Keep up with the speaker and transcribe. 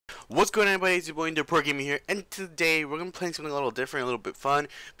What's going on, everybody? It's your boy Indieprogamer here, and today we're gonna be playing something a little different, a little bit fun.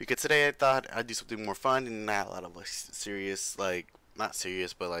 Because today I thought I'd do something more fun and not a lot of like serious, not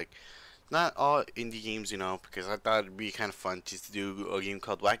serious, but like not all indie games, you know. Because I thought it'd be kind of fun just to do a game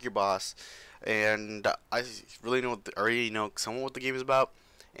called Whack Your Boss, and I really already know somewhat what the game is about.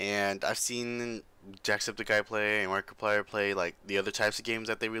 And I've seen Jacksepticeye play and Markiplier play like the other types of games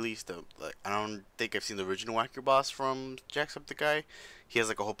that they released. Like, I don't think I've seen the original Whack Your Boss from Jacksepticeye. He has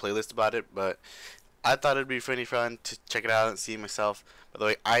like a whole playlist about it, but I thought it'd be pretty fun to check it out and see it myself. By the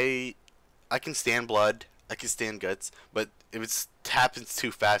way, I can stand blood, I can stand guts, but if it happens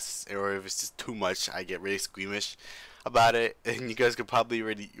too fast or if it's just too much, I get really squeamish about it. And you guys could probably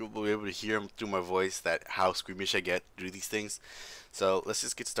you'll be able to hear through my voice that how squeamish I get through these things. So let's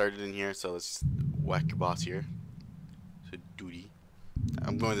just get started in here. So let's just whack your boss here. So duty.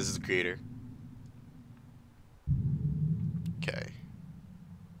 I'm going this as a creator. Okay.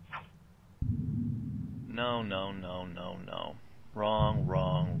 No.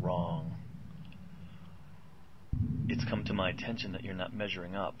 Wrong. It's come to my attention that you're not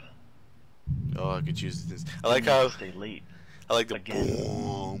measuring up. Oh, I could choose this. I like how stay late. I like the again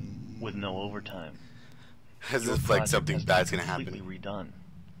boom. With no overtime. As if like something bad's gonna happen. Completely redone.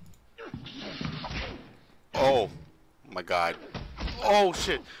 Oh my god. Oh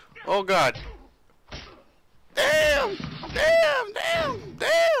shit. Oh god. Damn!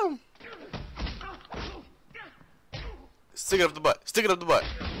 Stick it up the butt. Stick it up the butt.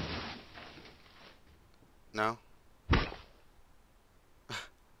 No?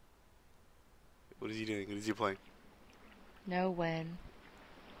 What is he doing? What is he playing? No when.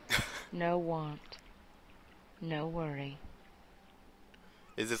 No want. No worry.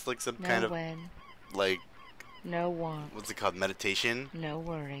 Is this like some No kind of when. like No want. what's it called? Meditation? No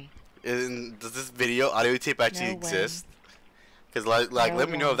worry. Does this audio tape actually No exist? Because like No let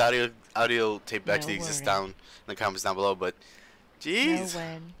me know if when. the audio tape No actually exists worry. down in the comments down below. But jeez, No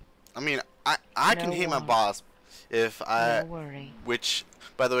when. I mean I can No hate my want. boss if I No worry. which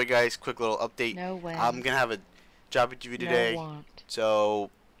by the way guys, quick little update. No when. I'm gonna have a job interview today, No want. so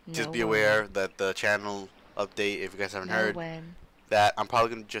just No be aware that the channel update, if you guys haven't No heard, when. that I'm probably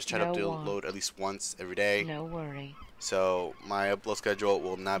gonna just try No to want. upload at least once every day. No worry. So my upload schedule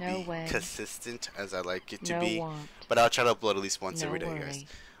will not No be when. consistent as I like it to No be, want. but I'll try to upload at least once No every day, worry. guys.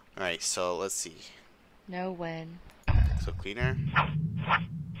 All right, so let's see. No when. So cleaner.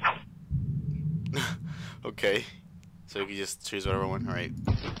 Okay. So you can just choose whatever one. All right.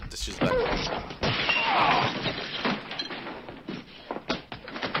 Just choose that.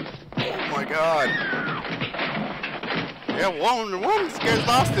 Oh my God. Yeah, one. This guy's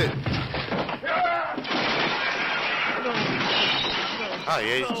lost it. Oh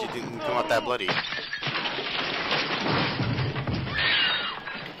yeah, she didn't come out that bloody.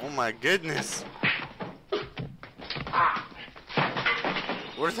 Oh my goodness.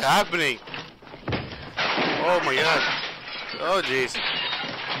 What is happening? Oh my God. Oh jeez.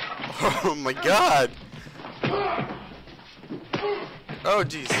 Oh my God. Oh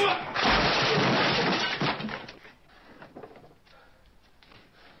jeez.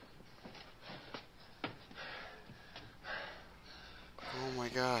 Oh my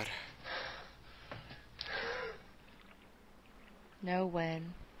God. No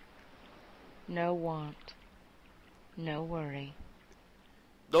when. No want. No worry.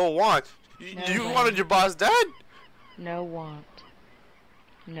 No want. No You way. wanted your boss dead? No want.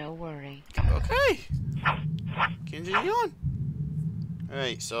 No worry. Okay. Continue on.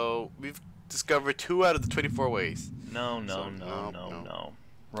 Alright, so we've discovered 2 out of the 24 ways. No. no.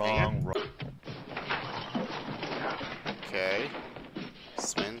 Wrong. Okay.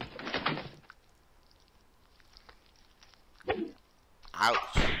 Spin. Ouch.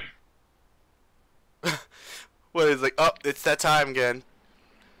 What is like, oh, it's that time again.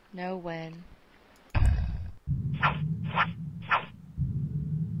 No when.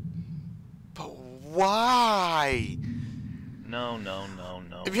 But why? No.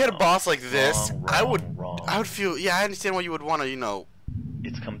 If you had a boss like this, Wrong. I would feel, yeah, I understand why you would want to,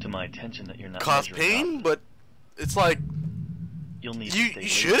 It's come to my attention that you're not cause measuring pain, up. but it's like, You'll need to you stay late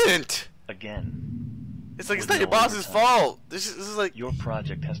shouldn't. again. It's like, it's With not your no boss's overtime. fault. This is like, Your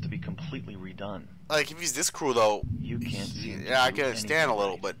project has to be completely redone. like if he's this cruel though, You can't see. yeah, I can understand a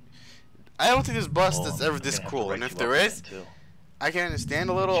little, but I don't think there's boss Oh, that's I'm ever gonna this have to cruel. write And if you there up is, again, too. I can understand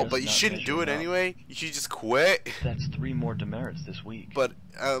a little, Just but you not shouldn't do it measuring up. anyway. You should just quit. That's 3 more demerits this week. But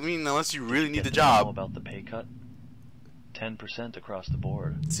I mean, unless you really need Get the to know job. about the pay cut? 10% across the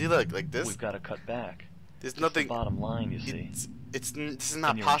board. See, look, like this. We've got to cut back. There's It's nothing. the bottom line, you see. This is And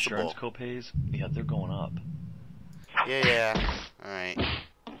not your possible. insurance copays, yeah, they're going up. Yeah. All right.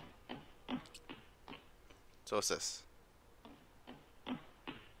 So what's this?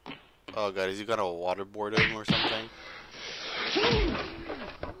 Oh god, is he gonna waterboard him or something?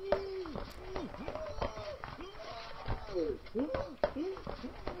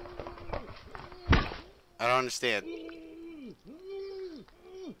 I don't understand.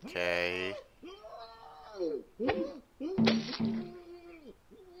 Okay.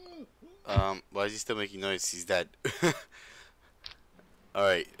 Why is he still making noise? He's dead.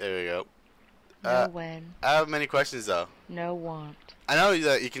 Alright, there we go. No when. I have many questions though. No want. I know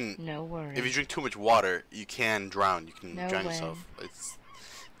that you can. No worry. If you drink too much water, you can drown. You can No drown when. yourself. It's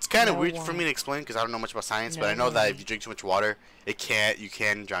kind of No weird want. for me to explain because I don't know much about science, No but I know that worry. if you drink too much water, you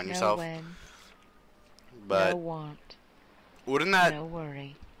can drown No yourself. when. But No want. wouldn't that? No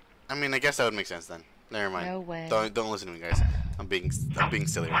worry. I mean, I guess that would make sense then. Never mind. No when. Don't listen to me, guys. I'm being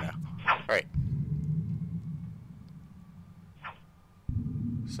silly right now. All right.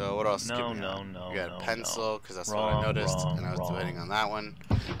 So what else? No, we got no, a pencil because that's Wrong, what I noticed, wrong, and I was wrong. debating on that one.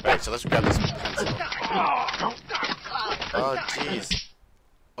 All right, so let's grab this pencil. Oh jeez.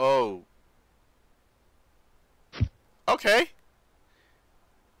 Oh. Okay.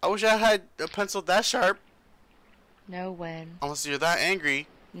 I wish I had a pencil that sharp. No when. Unless you're that angry.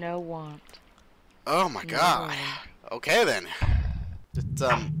 No want. Oh my No god. worry. Okay then. Let's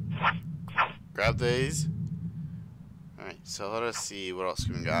grab these. Alright, so let us see what else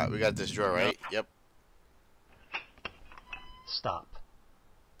we got. We got this drawer, right? Yep. Stop.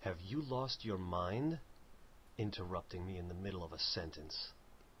 Have you lost your mind? Interrupting me in the middle of a sentence.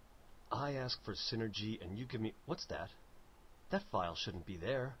 I ask for synergy and you give me... What's that? That file shouldn't be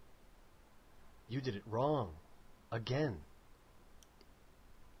there. You did it wrong. Again.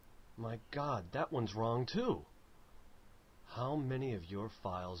 My God, that one's wrong too. How many of your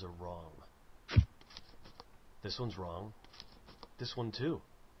files are wrong? This one's wrong. This one too.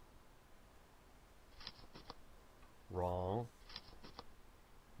 Wrong.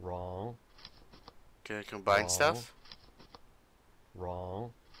 Wrong. Can I combine Wrong. stuff?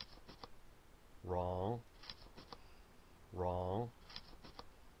 Wrong. Wrong. Wrong.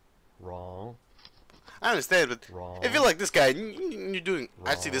 Wrong. I understand, but Wrong. if you're like this guy, and you're doing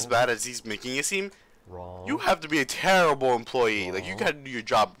actually this Wrong. bad as he's making it seem, Wrong. you have to be a terrible employee. Like, you Wrong. gotta do your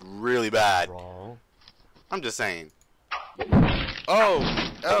job really bad. Wrong. I'm just saying. Oh,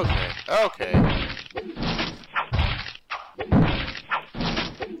 okay, okay.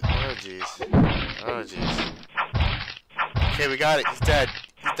 Oh, jeez. Oh, jeez. Okay, we got it. He's dead.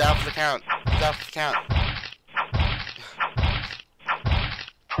 He's down for the count. He's down for the count.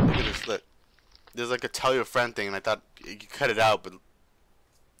 Look at this. Look. There's like a tell your friend thing, and I thought you could cut it out, but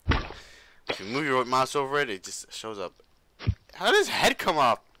if you move your mouse over it, it just shows up. How did his head come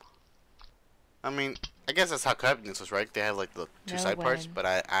up? I mean, I guess that's how cabinets was, right? They have like the two No side parts, when. but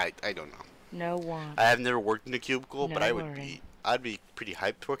I don't know. No want. I have never worked in a cubicle, but No I would worry. I'd be pretty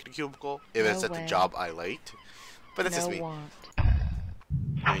hyped to work in a cubicle if No it's at the when. job I liked. But that's No just me. want.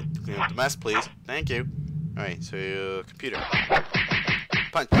 Alright, clean up the mess, please. Thank you. Alright, so computer.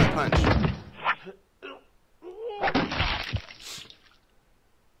 Punch, punch, punch.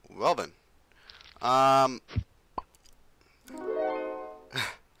 Well then.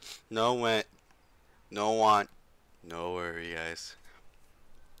 No went. No want. No worry, guys.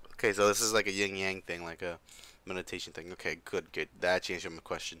 Okay, so this is like a yin yang thing, like a meditation thing. Okay, good, good. That changed my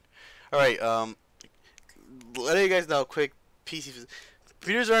question. Alright, letting you guys know quick,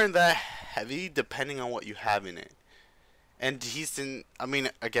 computers aren't that heavy depending on what you have in it. And decent, I mean,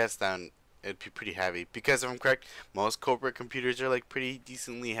 I guess then it'd be pretty heavy. Because if I'm correct, most corporate computers are like pretty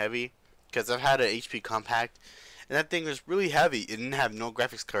decently heavy. Because I've had an HP Compact, and that thing was really heavy. It didn't have no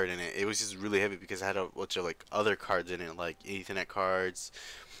graphics card in it. It was just really heavy because it had a bunch of like other cards in it, like Ethernet cards,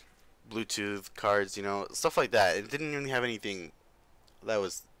 Bluetooth cards, you know, stuff like that. It didn't really have anything that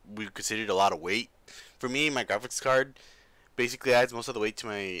was we considered a lot of weight. For me, my graphics card basically adds most of the weight to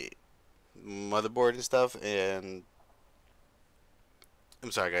my motherboard and stuff. And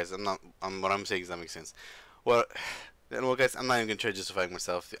I'm sorry, guys. What I'm saying does not make sense. Well, guys, I'm not even gonna try justifying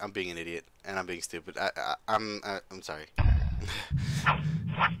myself. I'm being an idiot and I'm being stupid. I'm sorry. All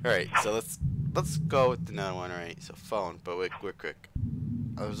right, so let's go with another one. All right, so phone, but we're quick.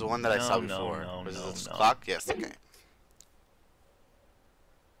 It was the one that I saw before. Was it this clock? Yes. Okay.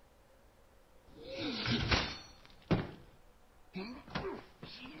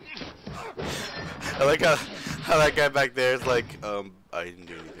 I like how that guy back there is like, I didn't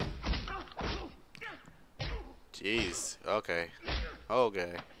do anything. Jeez. Okay.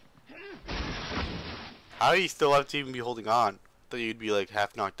 Okay. How do you still have to even be holding on? I thought you'd be like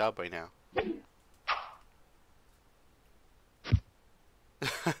half knocked out by now.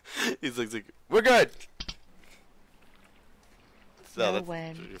 He's like, we're good. So No that's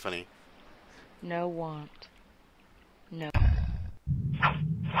when. pretty funny. No want. No.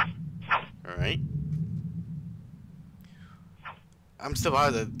 Alright. I'm still out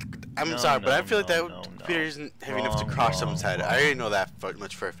of the. I'm No, sorry, but I no, feel like no, that no, computer no. isn't heavy enough to Wrong, crush someone's wrong, head. I wrong. already know that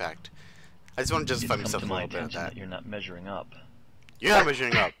much for a fact. I just want to justify It's come myself to a my little bit of attention that. that you're not measuring up. You're not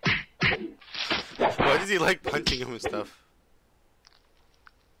measuring up. Why does he like punching him and stuff?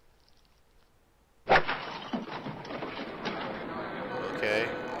 Okay,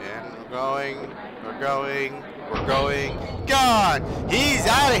 and we're going, we're going, we're going. Gone! He's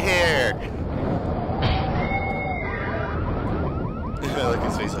out of here! Look at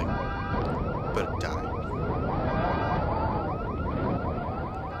his face like, better die.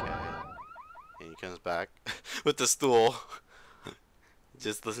 Okay. And he comes back with the stool.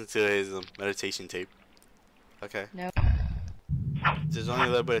 Just listen to his meditation tape. Okay. No. There's only a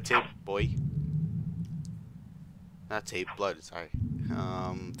little bit of tape, boy. Not tape, blood, sorry.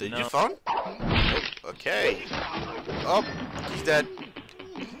 Did No. you phone? Nope. Okay. Oh, he's dead.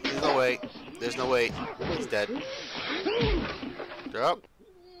 There's no way. There's no way. He's dead. Drop.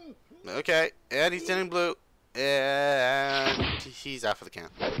 Okay, and he's turning blue. And he's out for the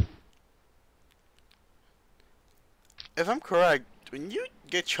count. If I'm correct, when you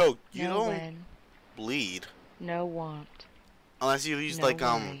get choked, you No don't when. bleed. No want. Unless you use No like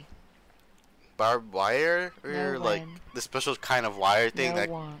worry. barbed wire or No like when. the special kind of wire thing No that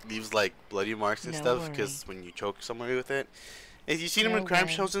want. leaves like bloody marks and No stuff worry. because when you choke somebody with it. If you see them No in crime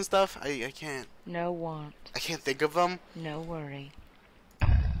when. shows and stuff, I can't No want. think of them. No worry.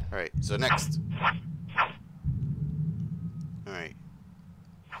 All right, so next. All right.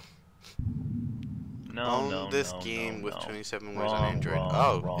 No, Own no, this no, game no, with no. 27 ways Wrong, on Android. wrong,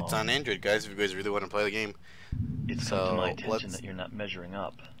 Oh, wrong. it's on Android, guys. If you guys really want to play the game. It's So, come to my attention let's- that you're not measuring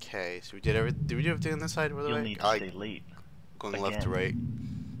up. Okay, so did we do everything on this side? By the You'll way, need to I stay late going left to again. right.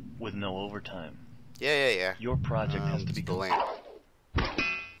 with no overtime. Yeah. Your project has to it's be the lane.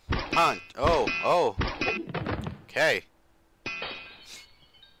 Punch. Oh. Okay.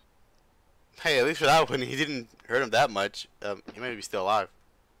 Hey, at least for that one, he didn't hurt him that much. He might be still alive.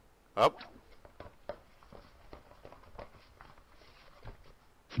 Up.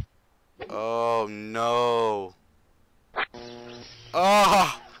 Oh no.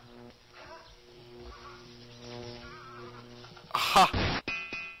 Oh. Ah.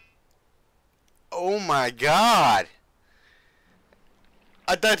 Oh my God.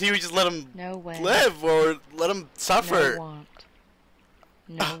 I thought he would just let him No when. live or let him suffer. No want.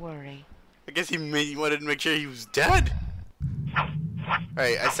 No worry. I guess he wanted to make sure he was dead.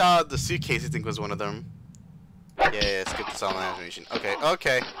 Alright, I saw the suitcase, I think was one of them. Yeah, skip the silent animation.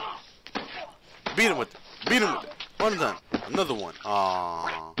 Okay. Beat him with it. One done. Another one.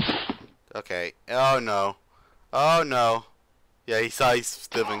 Aww. Okay. Oh no. Yeah, he saw he's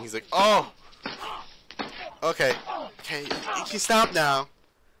living. He's like, oh! Okay, you can stop now.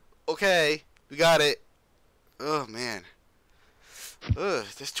 Okay, we got it. Oh man. Ugh,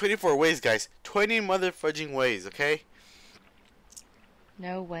 there's 24 ways, guys. 20 motherfudging ways, okay?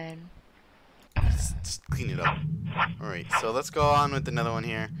 No when. Just clean it up. Alright, so let's go on with another one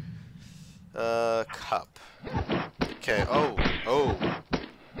here. Cup. Okay, oh.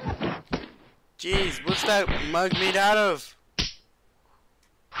 Jeez, what's that mug made out of?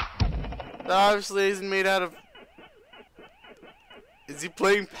 That obviously isn't made out of... Is he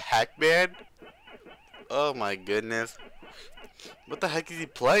playing Pac-Man? Oh my goodness. What the heck is he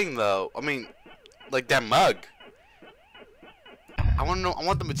playing though? I mean, like that mug. I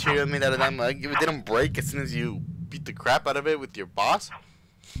want the material made out of that mug. If it didn't break as soon as you beat the crap out of it with your boss.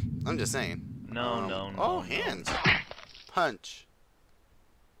 I'm just saying. No. Oh, hands. Punch.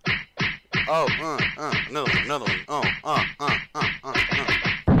 Oh, another one.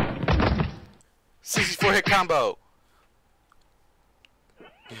 64 hit combo.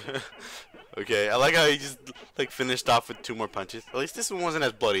 Okay, I like how he just like finished off with 2 more punches. At least this one wasn't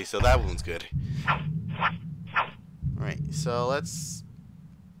as bloody, so that one's good. Alright, so let's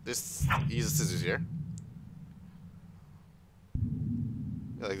just use the scissors here.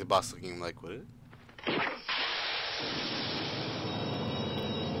 I like the boss looking like, what is it?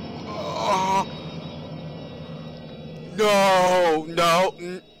 Oh!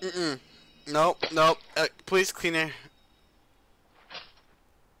 No. Please, cleaner.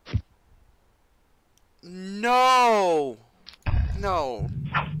 No.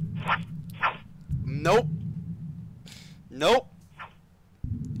 Nope. No.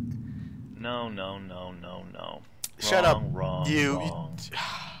 Shut up. Wrong.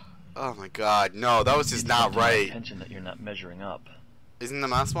 Oh my God, no, that was just It's not come to my right. attention that you're not measuring up. Isn't the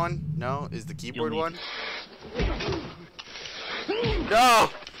mouse one? No, is the keyboard need one? No!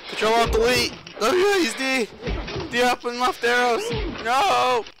 Control Alt Delete! Oh yeah, he's D! D up and left arrows!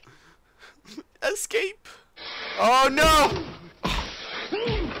 No! Escape! Oh no!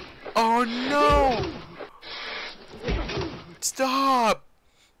 Oh no! Stop!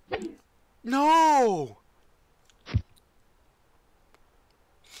 No!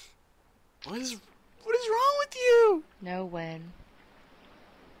 What is wrong with you? No when.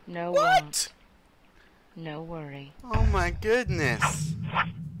 No What? want. No worry. Oh my goodness.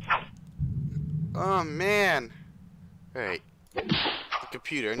 Oh man. Alright. The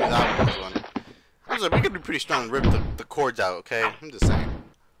computer, I knew that one was one. I was like, we could be pretty strong and rip the cords out, okay? I'm just saying.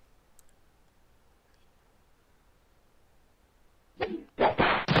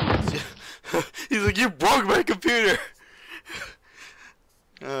 He's like, you broke my computer!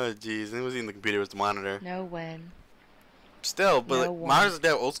 Oh jeez, it wasn't even the computer, it was the monitor. No when. Still, but No like, monitors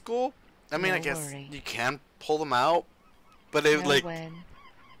that old school? I mean, No I guess worry. you can pull them out, but it No like when.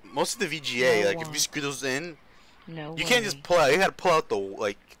 most of the VGA, No like if you want. screw those in, No you can't worry. just pull out. You gotta pull out the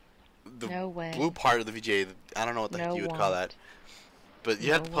like the No when. blue part of the VGA. I don't know what the heck No you would call want. that, but you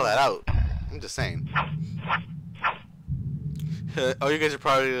No have to pull that out. I'm just saying. Oh, you guys are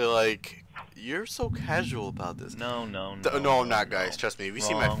probably like, you're so casual about this. No, no, no. No, I'm not, guys. Trust me. If you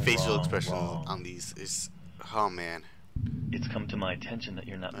see my Wrong, facial wrong, expressions wrong. on these, is oh man, It's come to my attention that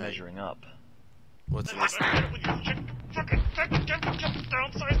you're not Right. measuring up. what's in this?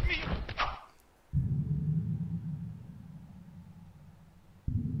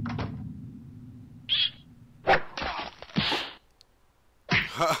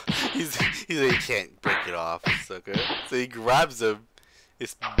 he's like, he can't break it off, sucker. So he grabs him,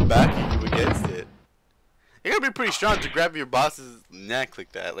 his backing him against it. You gotta be pretty strong to grab your boss's neck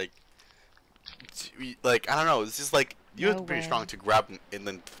like that. Like I don't know. It's just like you have to No be pretty way. strong to grab him and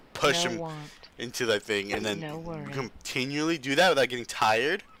then push No him want. into that thing, and then No worry. continually do that without getting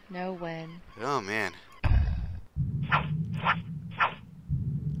tired. No when. Oh man.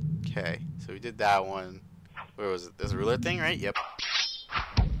 Okay, so we did that one. Where was it? There's a ruler thing, right? Yep.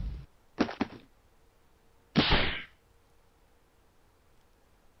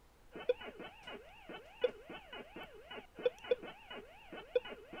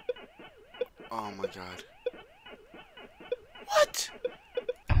 Oh my god. What?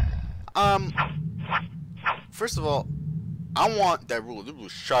 First of all, I want that ruler. The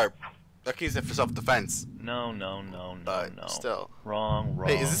ruler's sharp. That can use it for self-defense. No, no, no, no, But no. still. Wrong, wrong.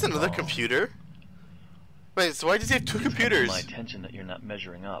 Wait, is this another wrong. computer? Wait, so why did you have two It's come to computers? my attention that you're not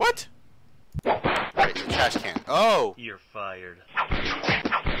measuring up. What? Right, the trash can. Oh! You're fired.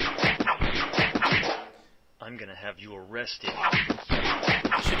 I'm gonna have you arrested.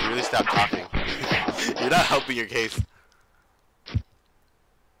 You should really stop talking. You're not helping your case.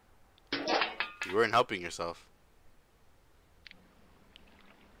 You weren't helping yourself.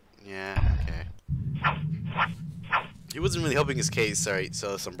 Yeah, okay. He wasn't really helping his case, sorry,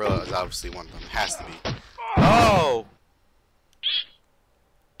 so this umbrella is obviously one of them. Has to be. Oh!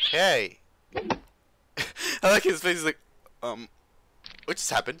 Okay. I like his face, he's like, what just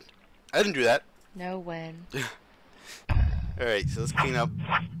happened? I didn't do that. No when. Alright, so let's clean up.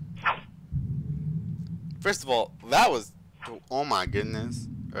 First of all, that was, oh my goodness.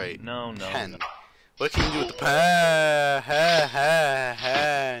 Alright, No, no, pen. no. What can you do with the pen?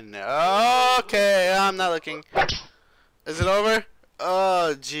 Okay, I'm not looking. Is it over?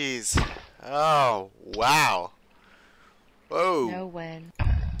 Oh, jeez. Oh, wow. Whoa. No when.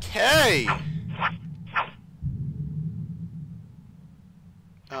 Okay.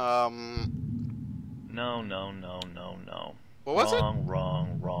 No, no, no, no, no. What was wrong,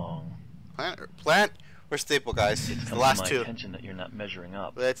 Wrong, wrong. Plant or staple, guys? It's The come last to my two. attention that you're not measuring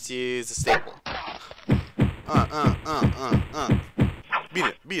up. Let's use the staple. Beat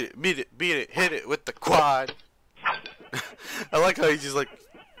it, beat it, beat it, beat it, hit it with the quad. I like how he's just like,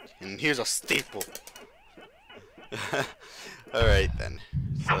 and here's a staple. Alright then.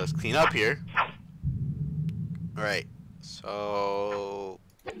 So let's clean up here. Alright. So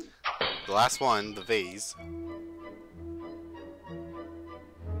the last one, the vase.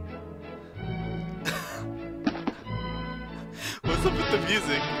 What's up with the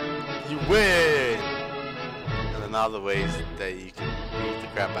music? You win! And then all the ways that you can beat the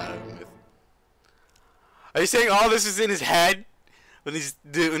crap out of him with. Are you saying all this is in his head when he's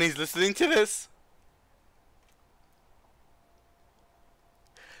listening to this?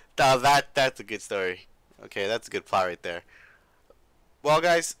 Now that's a good story. Okay, that's a good plot right there. Well,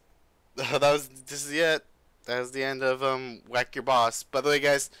 guys, this is it. That was the end of Whack Your Boss. By the way,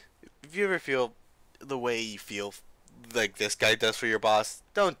 guys, if you ever feel the way you feel like this guy does for your boss,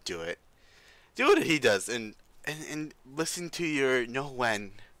 don't do it. Do what he does, and and listen to your know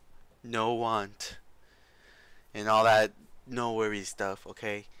when, no want, and all that no worries stuff.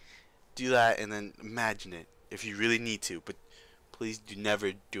 Okay, do that and then imagine it if you really need to, but please do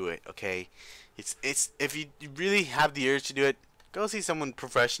never do it. Okay, it's if you really have the urge to do it, go see someone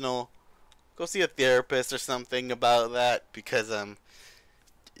professional. Go see a therapist or something about that, because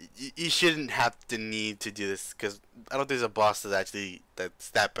you shouldn't have to need to do this, because I don't think there's a boss that's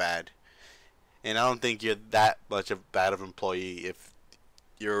that bad, and I don't think you're that much of bad of an employee if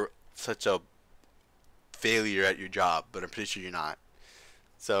you're such a failure at your job. But I'm pretty sure you're not.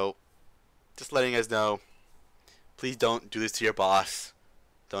 So just letting us know, please don't do this to your boss.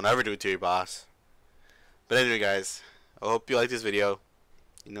 Don't ever do it to your boss. But anyway, guys, I hope you like this video.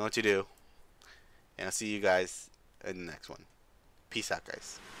 You know what to do, and I'll see you guys in the next one. Peace out,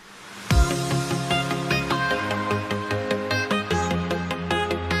 guys.